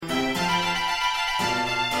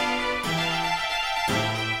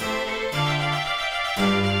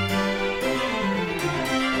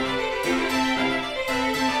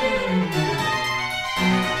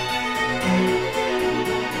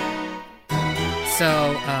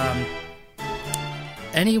So,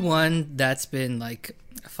 anyone that's been like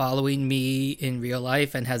following me in real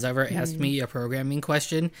life and has ever asked me a programming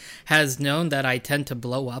question has known that I tend to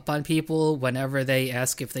blow up on people whenever they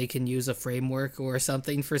ask if they can use a framework or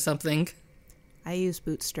something for something. I use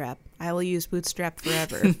Bootstrap. I will use Bootstrap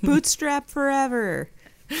forever. Bootstrap forever.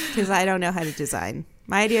 Because I don't know how to design.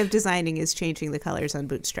 My idea of designing is changing the colors on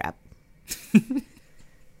Bootstrap.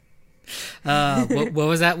 What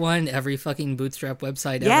was that one? Every fucking Bootstrap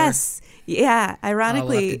website ever? Yes. Yeah.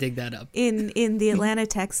 Ironically, I'll have to dig that up. in the Atlanta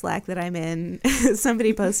Tech Slack that I'm in,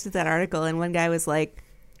 somebody posted that article and one guy was like,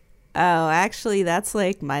 oh, actually, that's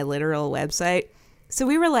like my literal website. So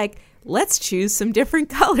we were like, let's choose some different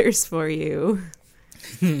colors for you.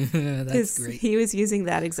 That's great. He was using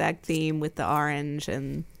that exact theme with the orange,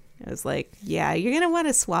 and I was like, yeah, you're going to want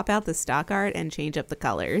to swap out the stock art and change up the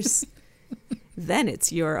colors. Then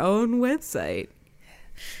it's your own website.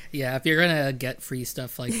 Yeah, if you're going to get free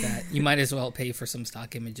stuff like that, you might as well pay for some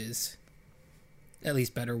stock images. At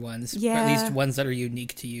least better ones. Yeah. Or at least ones that are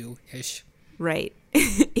unique to you-ish. Right.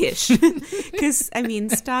 Ish. Because, I mean,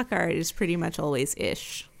 stock art is pretty much always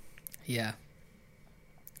ish. Yeah.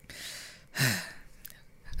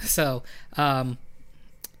 So,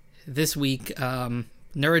 this week,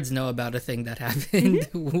 nerds know about a thing that happened,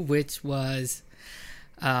 which was,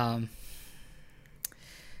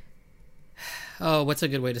 what's a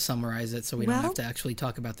good way to summarize it so we don't have to actually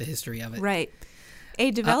talk about the history of it? Right. A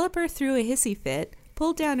developer threw a hissy fit,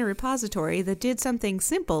 pulled down a repository that did something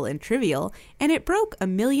simple and trivial, and it broke a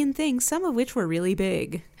million things, some of which were really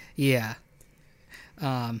big. Yeah.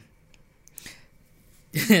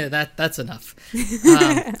 That's enough.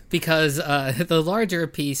 Because the larger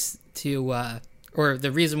piece or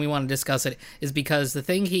the reason we want to discuss it is because the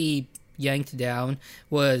thing he yanked down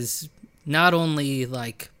was not only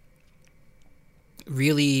like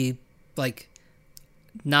really like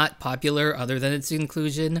not popular other than its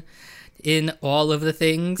inclusion in all of the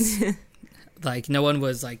things. Like no one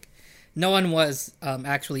was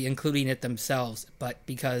actually including it themselves, but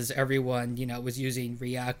because everyone, was using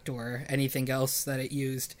React or anything else that it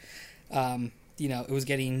used, it was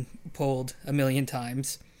getting pulled a million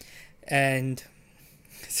times. And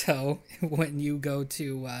so when you go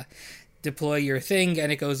to deploy your thing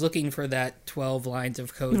and it goes looking for that 12 lines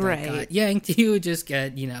of code that got yanked, you just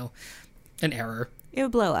get, an error. It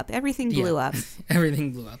would blow up. Everything blew up.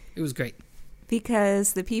 Everything blew up. It was great.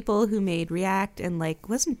 Because the people who made React and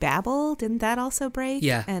wasn't Babel, didn't that also break?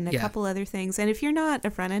 Yeah. And a couple other things. And if you're not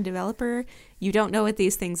a front-end developer, you don't know what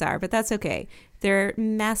these things are, but that's okay. They're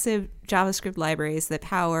massive JavaScript libraries that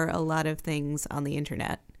power a lot of things on the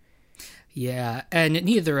internet. Yeah, and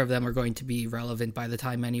neither of them are going to be relevant by the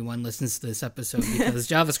time anyone listens to this episode because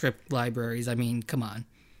JavaScript libraries, I mean, come on.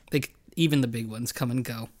 Even the big ones come and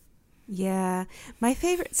go. Yeah, my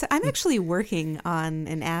favorite. So I'm actually working on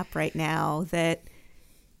an app right now that.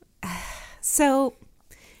 So,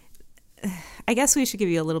 I guess we should give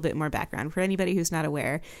you a little bit more background for anybody who's not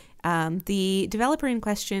aware. The developer in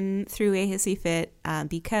question threw a hissy fit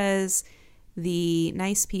because the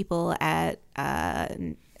nice people at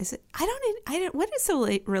what is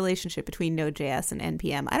the relationship between Node.js and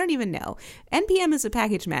NPM? I don't even know. NPM is a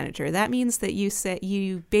package manager. That means that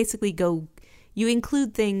you basically you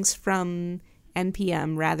include things from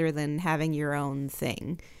NPM rather than having your own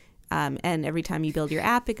thing. And every time you build your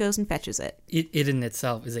app, it goes and fetches it. It in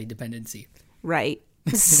itself is a dependency. Right.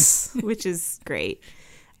 Which is great.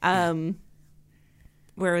 Where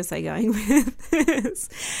was I going with this?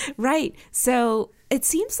 Right. So it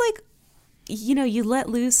seems like, you let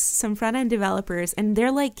loose some front-end developers and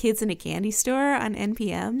they're like kids in a candy store on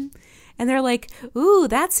NPM. And they're like, ooh,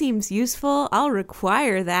 that seems useful. I'll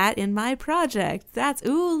require that in my project.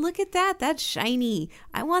 Ooh, look at that. That's shiny.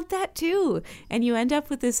 I want that too. And you end up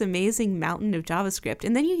with this amazing mountain of JavaScript.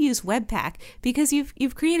 And then you use Webpack because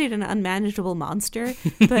you've created an unmanageable monster.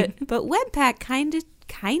 But Webpack kind of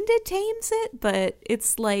tames it. But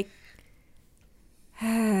it's like,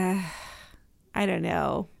 I don't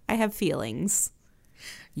know. I have feelings.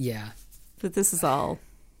 Yeah. But this is all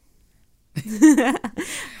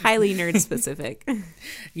highly nerd specific.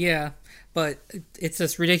 Yeah, but it's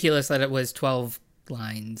just ridiculous that it was 12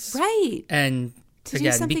 lines. Right. And to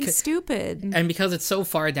do something stupid. And because it's so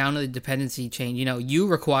far down the dependency chain, you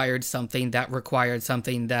required something that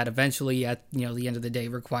eventually at, the end of the day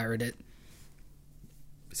required it.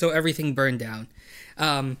 So everything burned down.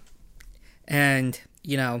 And,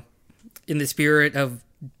 in the spirit of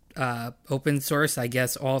open source, I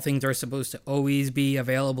guess all things are supposed to always be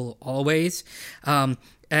available always. And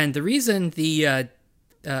the reason the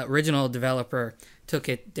original developer took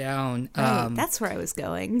it down that's where I was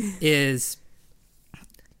going. is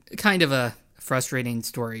kind of a frustrating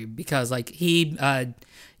story because like he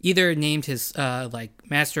either named his like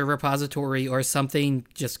master repository or something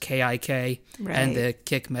just KIK, and the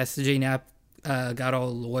Kik messaging app got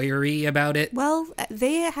all lawyery about it. Well,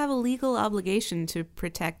 they have a legal obligation to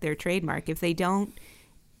protect their trademark. If they don't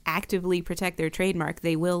actively protect their trademark,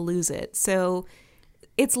 they will lose it. So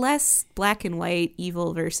it's less black and white,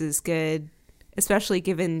 evil versus good, especially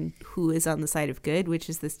given who is on the side of good, which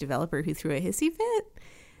is this developer who threw a hissy fit.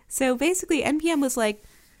 So basically, NPM was like,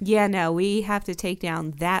 yeah, no, we have to take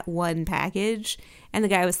down that one package. And the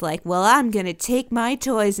guy was like, well, I'm going to take my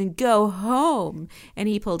toys and go home. And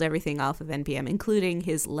he pulled everything off of NPM, including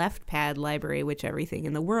his left pad library, which everything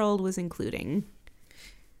in the world was including.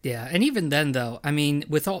 Yeah, and even then, though, I mean,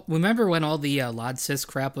 remember when all the LODSIS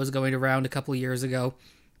crap was going around a couple years ago?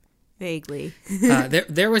 Vaguely.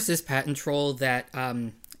 There was this patent troll that,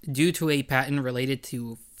 due to a patent related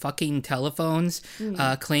to fucking telephones,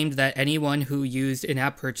 claimed that anyone who used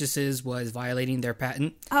in-app purchases was violating their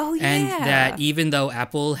patent. Oh, yeah. And that even though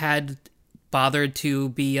Apple had bothered to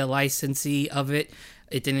be a licensee of it,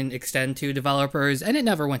 it didn't extend to developers, and it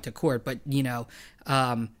never went to court, but, you know,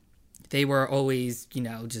 they were always, you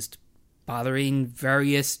know, just bothering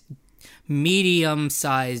various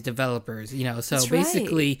medium-sized developers, you know. So That's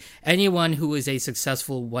basically, anyone who was a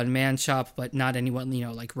successful one-man shop, but not anyone, you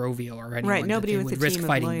know, like Rovio or anyone, right? Nobody with would a risk team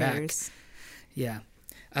fighting of lawyers. back. Yeah.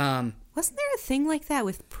 Wasn't there a thing like that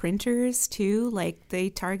with printers too? Like they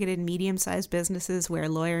targeted medium-sized businesses where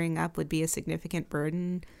lawyering up would be a significant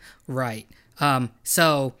burden. Right.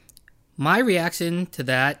 So my reaction to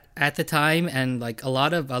that at the time, and like a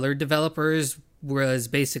lot of other developers, was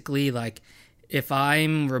basically like, if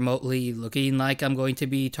I'm remotely looking like I'm going to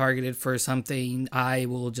be targeted for something, I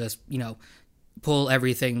will just, you know, pull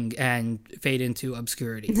everything and fade into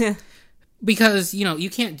obscurity. Because, you know, you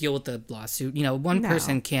can't deal with the lawsuit. You know, one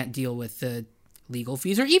person can't deal with the legal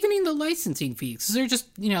fees or even in the licensing fees. They're just,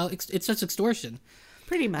 you know, it's just extortion.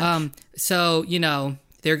 Pretty much. So, you know,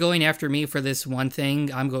 they're going after me for this one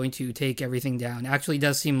thing. I'm going to take everything down. Actually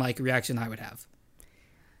does seem like a reaction I would have.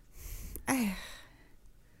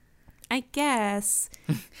 I guess.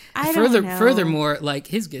 I don't know. Furthermore, like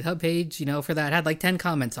his GitHub page, you know, for that had like 10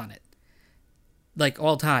 comments on it. Like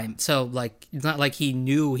all time. So like it's not like he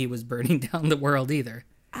knew he was burning down the world either.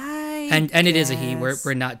 And it is a he.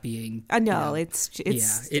 We're not being no, you know, it's it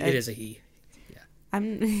is a he.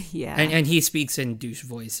 Yeah. And he speaks in douche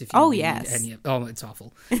voice if you yes. It's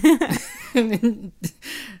awful.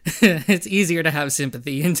 It's easier to have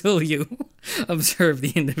sympathy until you observe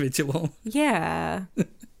the individual. Yeah.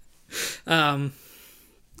 I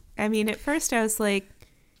mean, at first I was like,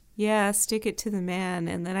 yeah, stick it to the man.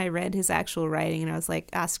 And then I read his actual writing and I was like,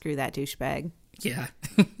 screw that douchebag. Yeah.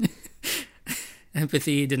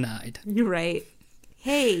 Empathy denied. You're right.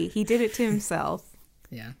 Hey, he did it to himself.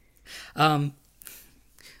 Yeah.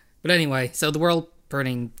 But anyway, so the world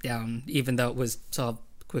burning down, even though it was solved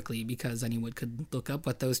quickly because anyone could look up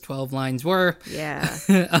what those 12 lines were. Yeah.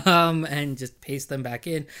 And just paste them back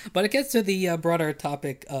in. But it gets to the broader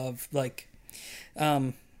topic of, like,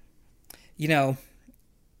 you know,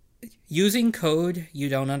 using code you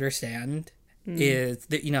don't understand is,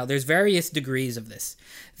 you know, there's various degrees of this.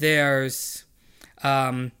 There's,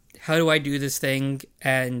 how do I do this thing?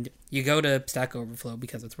 And you go to Stack Overflow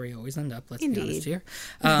because that's where you always end up, let's be honest here.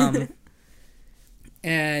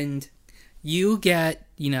 And you get,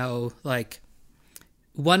 you know, like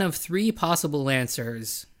one of 3 possible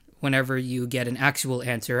answers whenever you get an actual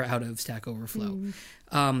answer out of Stack Overflow.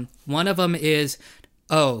 One of them is,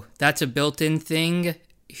 oh, that's a built-in thing.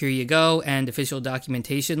 Here you go. And official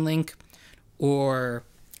documentation link. Or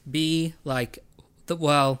B, like,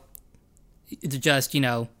 it's just, you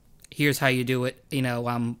know, here's how you do it. You know,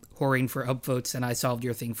 I'm whoring for upvotes and I solved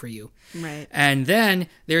your thing for you. Right. And then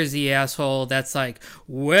there's the asshole that's like,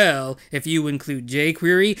 well, if you include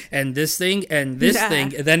jQuery and this thing and this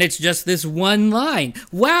thing, then it's just this one line.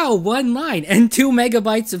 Wow, one line and 2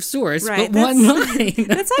 megabytes of source, but one line.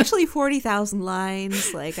 That's actually 40,000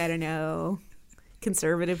 lines. Like, I don't know,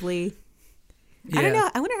 conservatively. Yeah. I don't know.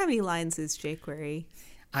 I wonder how many lines is jQuery.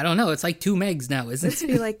 I don't know. It's like 2 megs now, isn't it? Let's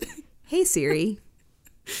be like, hey Siri,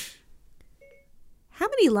 how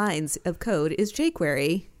many lines of code is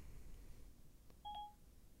jQuery?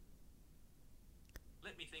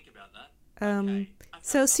 Let me think about that. Okay.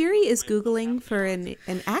 So Siri is Googling for an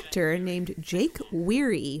actor named Jake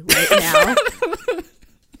Weary right now.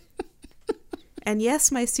 And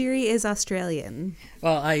yes, my Siri is Australian.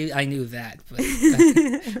 Well, I knew that, but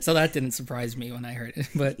so that didn't surprise me when I heard it.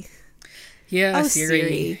 But yeah,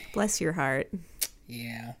 Siri, bless your heart.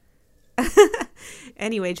 Yeah.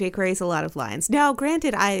 Anyway, jQuery is a lot of lines. Now,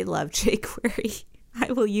 granted, I love jQuery.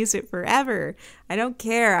 I will use it forever. I don't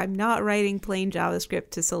care. I'm not writing plain JavaScript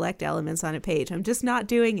to select elements on a page. I'm just not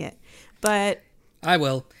doing it. But I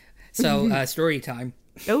will. So, story time.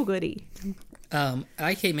 oh, goody.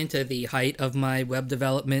 I came into the height of my web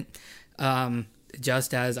development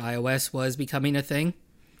just as iOS was becoming a thing.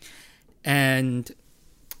 And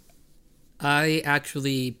I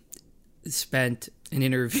actually spent an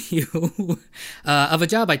interview of a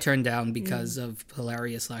job I turned down because of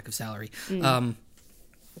hilarious lack of salary. So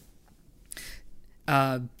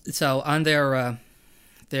on their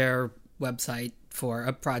website for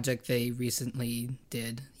a project they recently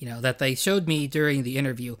did, that they showed me during the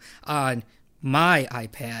interview on my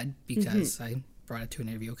iPad because I brought it to an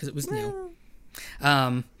interview because it was new.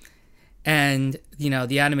 And,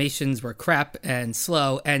 the animations were crap and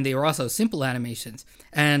slow, and they were also simple animations.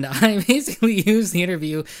 And I basically used the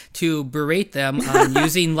interview to berate them on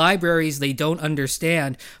using libraries they don't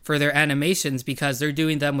understand for their animations because they're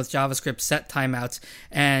doing them with JavaScript set timeouts.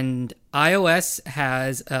 And iOS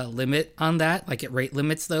has a limit on that, like it rate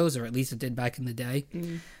limits those, or at least it did back in the day.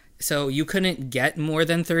 So you couldn't get more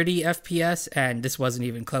than 30 FPS, and this wasn't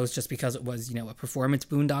even close just because it was, a performance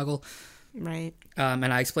boondoggle. Right.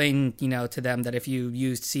 And I explained, to them that if you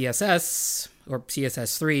used CSS or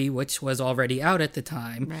CSS3, which was already out at the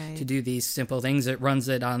time, to do these simple things, it runs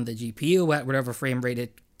it on the GPU at whatever frame rate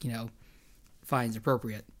it, finds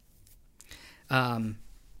appropriate. And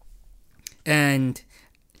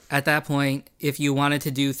at that point, if you wanted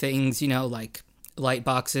to do things, like light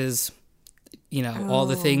boxes, all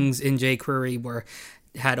the things in jQuery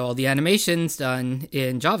had all the animations done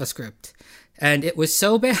in JavaScript. And it was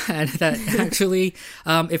so bad that actually,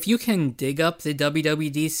 if you can dig up the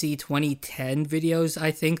WWDC 2010 videos,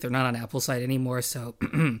 I think, they're not on Apple's site anymore, so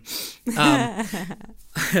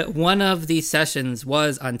one of the sessions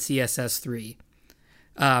was on CSS3,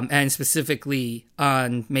 and specifically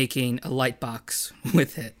on making a light box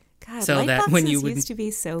with it. God, so light that boxes when you used to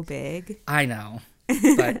be so big. I know,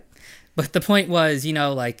 but the point was,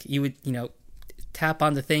 like you would, tap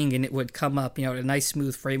on the thing and it would come up, at a nice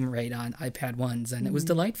smooth frame rate on iPad 1s, and it was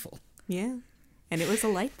delightful. Yeah. And it was a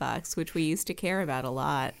light box, which we used to care about a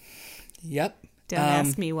lot. Yep. Don't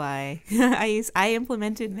ask me why. I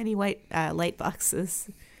implemented many light boxes.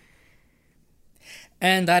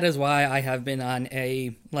 And that is why I have been on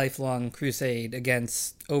a lifelong crusade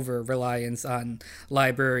against over-reliance on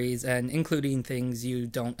libraries and including things you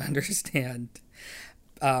don't understand.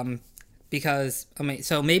 Because,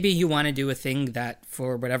 so maybe you want to do a thing that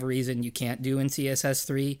for whatever reason you can't do in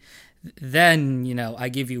CSS3, then, I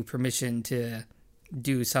give you permission to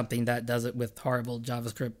do something that does it with horrible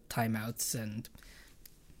JavaScript timeouts and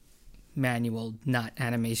manual, not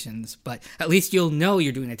animations. But at least you'll know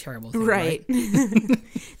you're doing a terrible thing, right?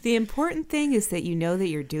 The important thing is that you know that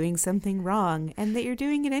you're doing something wrong and that you're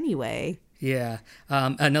doing it anyway. Yeah.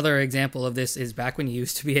 Another example of this is back when you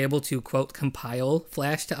used to be able to, quote, compile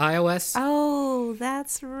Flash to iOS. Oh,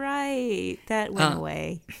 that's right. That went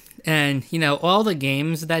away. And, all the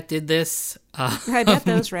games that did this... I bet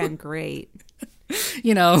those ran great.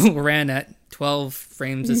 Ran at 12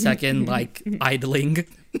 frames a second, like, idling.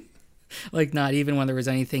 Like, not even when there was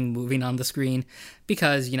anything moving on the screen.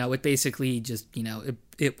 Because, it basically just,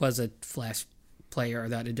 it was a Flash player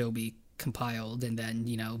that Adobe compiled and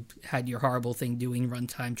then, had your horrible thing doing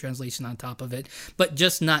runtime translation on top of it, but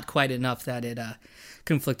just not quite enough that it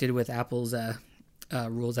conflicted with Apple's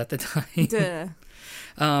rules at the time.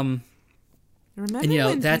 Remember and,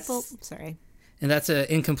 when that's, people... Sorry. And that's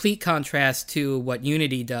in complete contrast to what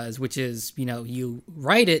Unity does, which is, you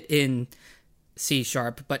write it in C#,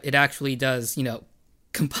 but it actually does,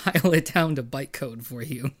 compile it down to bytecode for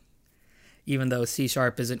you, even though C#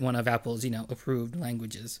 isn't one of Apple's, approved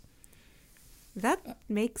languages. That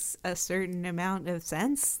makes a certain amount of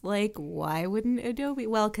sense. Like, why wouldn't Adobe?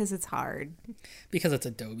 Well, because it's hard. Because it's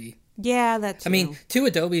Adobe. Yeah, that's true. To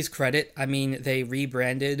Adobe's credit, they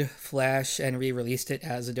rebranded Flash and re-released it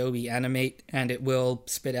as Adobe Animate, and it will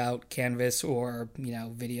spit out Canvas or,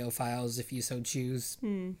 video files if you so choose.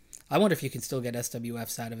 I wonder if you can still get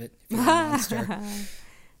SWFs out of it if you're a monster.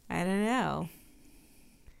 I don't know.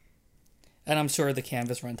 And I'm sure the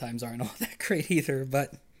Canvas runtimes aren't all that great either,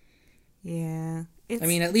 but... Yeah. At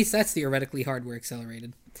least that's theoretically hardware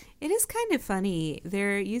accelerated. It is kind of funny.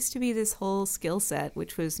 There used to be this whole skill set,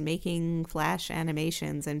 which was making Flash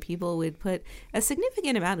animations, and people would put a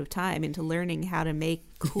significant amount of time into learning how to make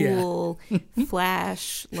cool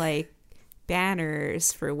Flash,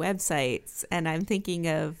 banners for websites. And I'm thinking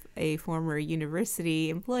of a former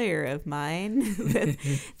university employer of mine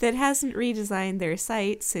that hasn't redesigned their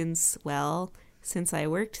site since, since I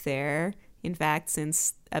worked there. In fact,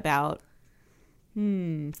 since about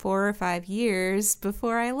 4 or 5 years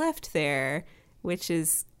before I left there, which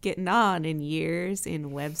is getting on in years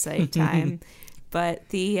in website time. But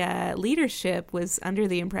the leadership was under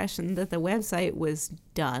the impression that the website was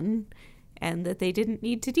done and that they didn't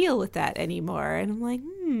need to deal with that anymore. And I'm like,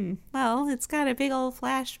 well, it's got a big old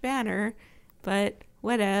flash banner, but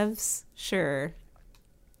whatevs, sure.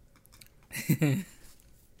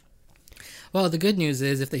 Well, the good news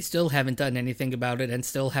is if they still haven't done anything about it and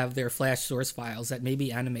still have their Flash source files, that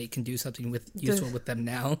maybe Animate can do something useful with them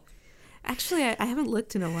now. Actually, I haven't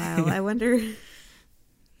looked in a while. I wonder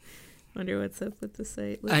what's up with the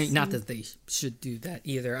site. Not that they should do that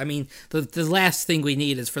either. I mean, the last thing we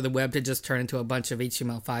need is for the web to just turn into a bunch of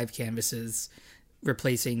HTML5 canvases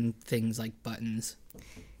replacing things like buttons.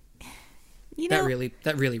 That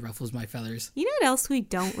really ruffles my feathers. You know what else we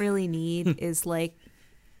don't really need is like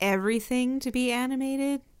everything to be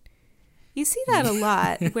animated. You see that a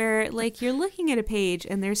lot where like you're looking at a page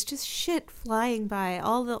and there's just shit flying by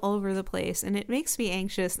all over the place and it makes me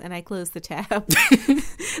anxious and I close the tab.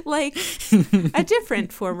 Like a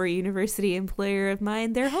different former university employer of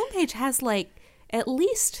mine, their homepage has like at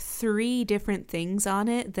least 3 different things on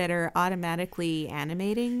it that are automatically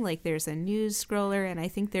animating. Like there's a news scroller and I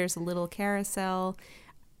think there's a little carousel.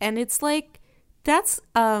 And it's like, that's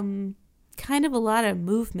kind of a lot of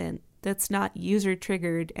movement that's not user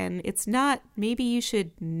triggered, and it's not, maybe you should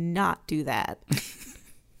not do that.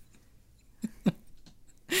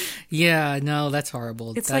 Yeah, no, that's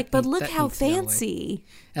horrible. It's like, but look how fancy.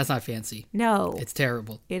 That's not fancy. No. It's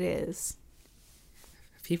terrible. It is.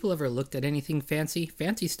 Have people ever looked at anything fancy?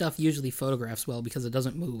 Fancy stuff usually photographs well because it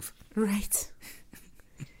doesn't move. Right.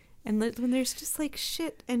 And when there's just like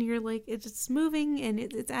shit and you're like, it's moving and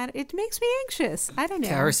it makes me anxious. I don't know.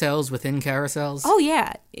 Carousels within carousels? Oh,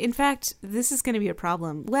 yeah. In fact, this is going to be a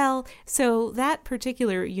problem. Well, so that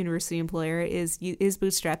particular university employer is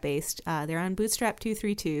Bootstrap based. They're on Bootstrap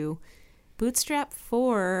 2.3.2. Bootstrap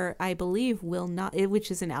 4, I believe, will not,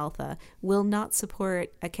 which is an alpha, will not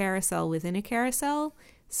support a carousel within a carousel.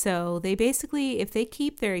 So they basically, if they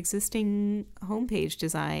keep their existing homepage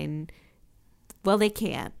design, well, they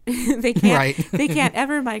can't. They can't. Right. They can't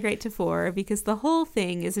ever migrate to 4 because the whole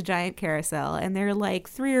thing is a giant carousel, and there are like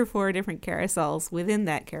 3 or 4 different carousels within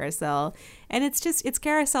that carousel, and it's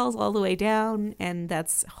carousels all the way down, and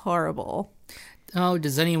that's horrible. Oh,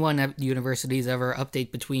 does anyone at universities ever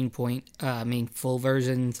update between full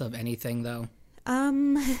versions of anything though? I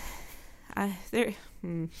don't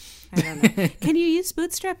know. Can you use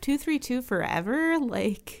Bootstrap 2.3.2 forever?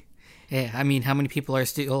 Like, yeah, I mean, how many people are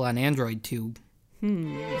still on Android 2?